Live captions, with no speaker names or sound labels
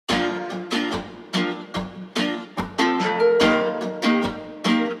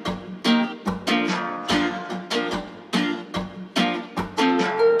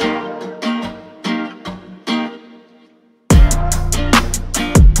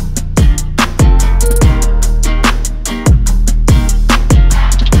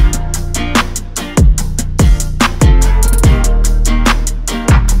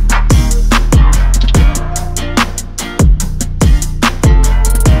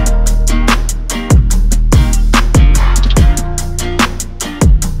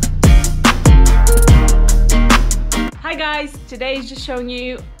Today is just showing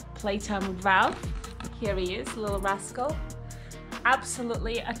you playtime with Ralph. Here he is, little rascal.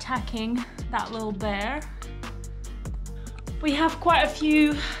 Absolutely attacking that little bear. We have quite a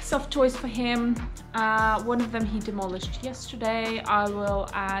few soft toys for him. One of them he demolished yesterday. I will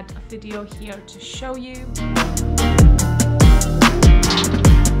add a video here to show you.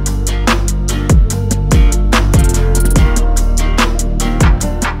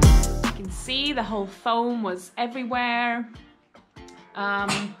 The whole foam was everywhere.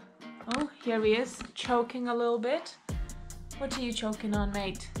 Oh, here he is, choking a little bit. What are you choking on,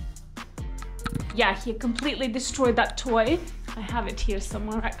 mate? Yeah, he completely destroyed that toy. I have it here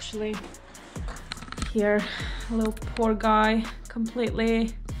somewhere, actually. Here, little poor guy,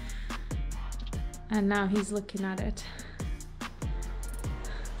 completely. And now he's looking at it.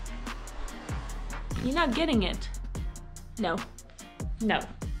 You're not getting it? No. No.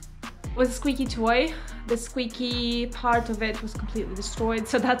 It was a squeaky toy. The squeaky part of it was completely destroyed,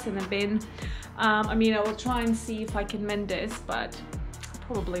 so that's in a bin. I mean, I will try and see if I can mend this, but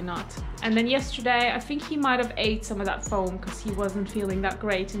probably not. And then yesterday, I think he might have ate some of that foam because he wasn't feeling that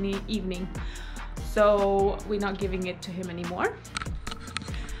great in the evening. So we're not giving it to him anymore.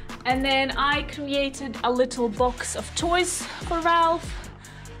 And then I created a little box of toys for Ralph,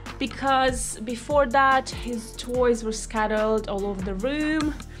 because before that, his toys were scattered all over the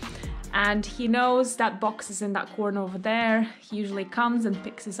room. And he knows that box is in that corner over there. He usually comes and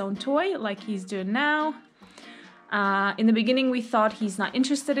picks his own toy like he's doing now. In the beginning we thought he's not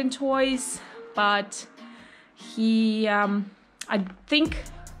interested in toys, but I think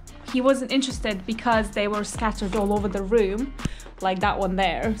he wasn't interested because they were scattered all over the room, like that one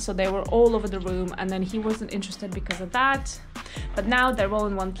there. So they were all over the room, and then he wasn't interested because of that. But now they're all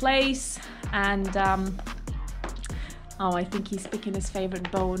in one place, and oh, I think he's picking his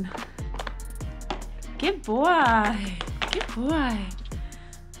favorite bone. Good boy, good boy.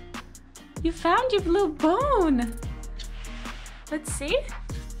 You found your little bone. Let's see.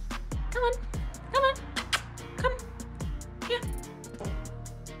 Come on, come on, come. Yeah.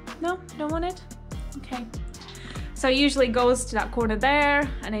 No, don't want it? Okay. So he usually goes to that corner there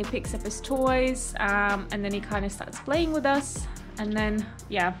and he picks up his toys, and then he kind of starts playing with us. And then,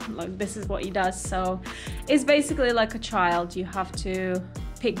 yeah, like this is what he does. So it's basically like a child. You have to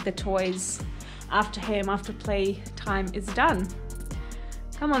pick the toys after him after play time is done.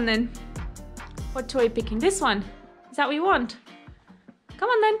 Come on then. What toy are you picking? This one? Is that what you want? Come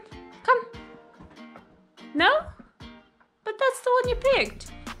on then. Come. No? But that's the one you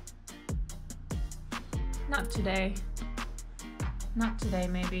picked. Not today. Not today,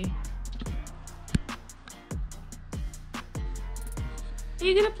 maybe. Are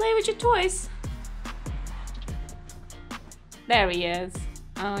you gonna play with your toys? There he is.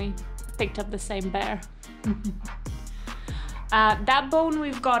 Oh, he picked up the same bear. That bone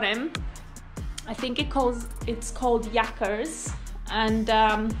we've got him, I think it's called Yackers, and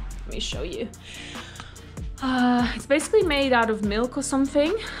let me show you. It's basically made out of milk or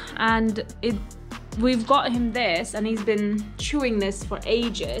something, and we've got him this, and he's been chewing this for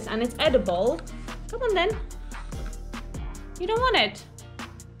ages, and it's edible. Come on then. You don't want it?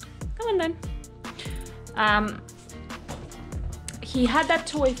 Come on then. He had that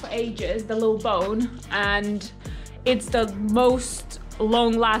toy for ages, the little bone, and it's the most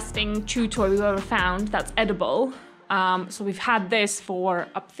long-lasting chew toy we've ever found that's edible. So we've had this for,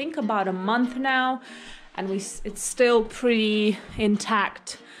 I think, about a month now, and it's still pretty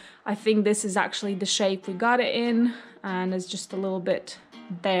intact. I think this is actually the shape we got it in, and there's just a little bit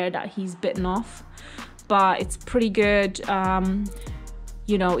there that he's bitten off, but it's pretty good.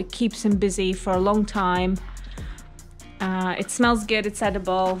 You know, it keeps him busy for a long time. It smells good, it's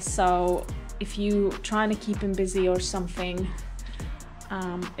edible, so if you're trying to keep him busy or something,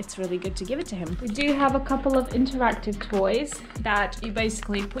 it's really good to give it to him. We do have a couple of interactive toys that you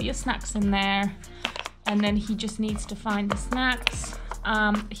basically put your snacks in there, and then he just needs to find the snacks.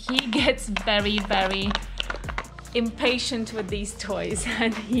 He gets very, very impatient with these toys,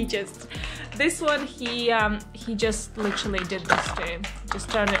 and this one he just literally did this to. Just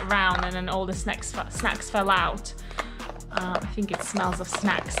turned it around, and then all the snacks fell out. I think it smells of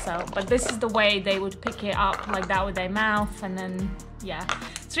snacks, but this is the way they would pick it up, like that with their mouth, and then, yeah,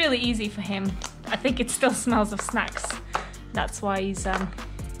 it's really easy for him. I think it still smells of snacks. That's why he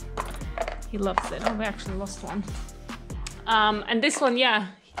loves it. Oh, we actually lost one. And this one, yeah,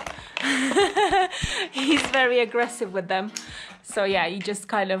 he's very aggressive with them. So yeah, he just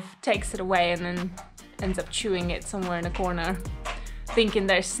kind of takes it away and then ends up chewing it somewhere in a corner, thinking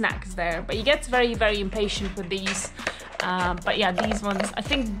there's snacks there. But he gets very, very impatient with these. But yeah, these ones, I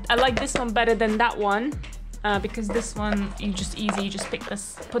think I like this one better than that one. because this one you just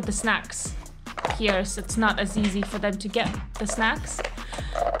put the snacks here, so it's not as easy for them to get the snacks.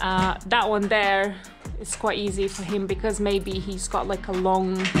 That one there is quite easy for him because maybe he's got like a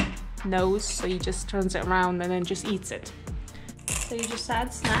long nose, so he just turns it around and then just eats it. So you just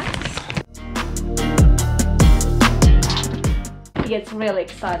add snacks. He gets really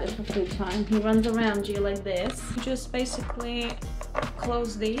excited for food time. He runs around you like this. You just basically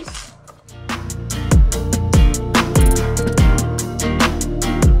close these.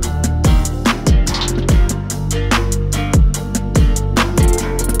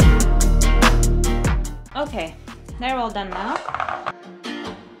 Okay, they're all done now.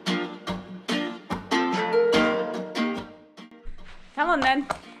 Come on then.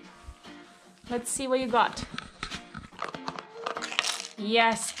 Let's see what you got.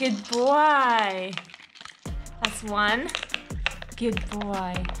 Yes, good boy. That's one. Good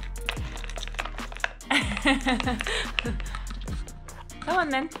boy. Come on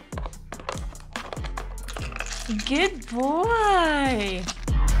then. Good boy.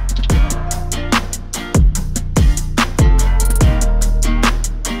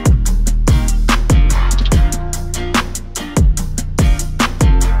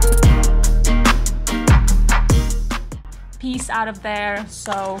 Piece out of there,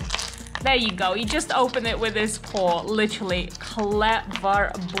 so there you go. You just open it with his paw, literally.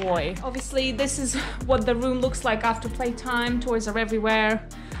 Clever boy. Obviously this is what the room looks like after playtime. Toys are everywhere,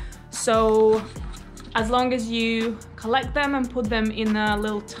 so as long as you collect them and put them in a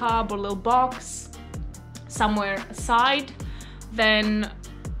little tub or little box somewhere aside, then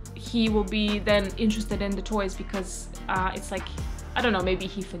he will be then interested in the toys, because it's like, I don't know, maybe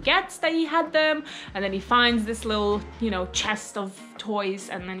he forgets that he had them, and then he finds this little, you know, chest of toys,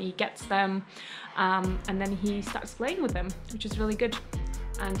 and then he gets them, and then he starts playing with them, which is really good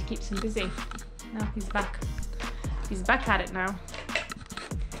and keeps him busy. Now he's back. He's back at it now.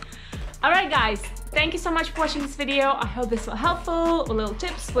 Alright guys, thank you so much for watching this video. I hope this was helpful, little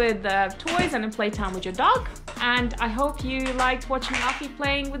tips with toys and in playtime with your dog. And I hope you liked watching Alfie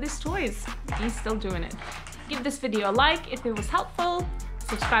playing with his toys. He's still doing it. Give this video a like if it was helpful.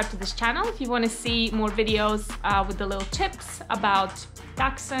 Subscribe to this channel if you want to see more videos with the little tips about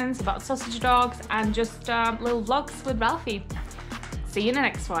dachshunds, about sausage dogs, and just little vlogs with Ralphie. See you in the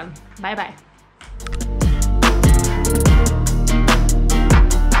next one. Bye bye.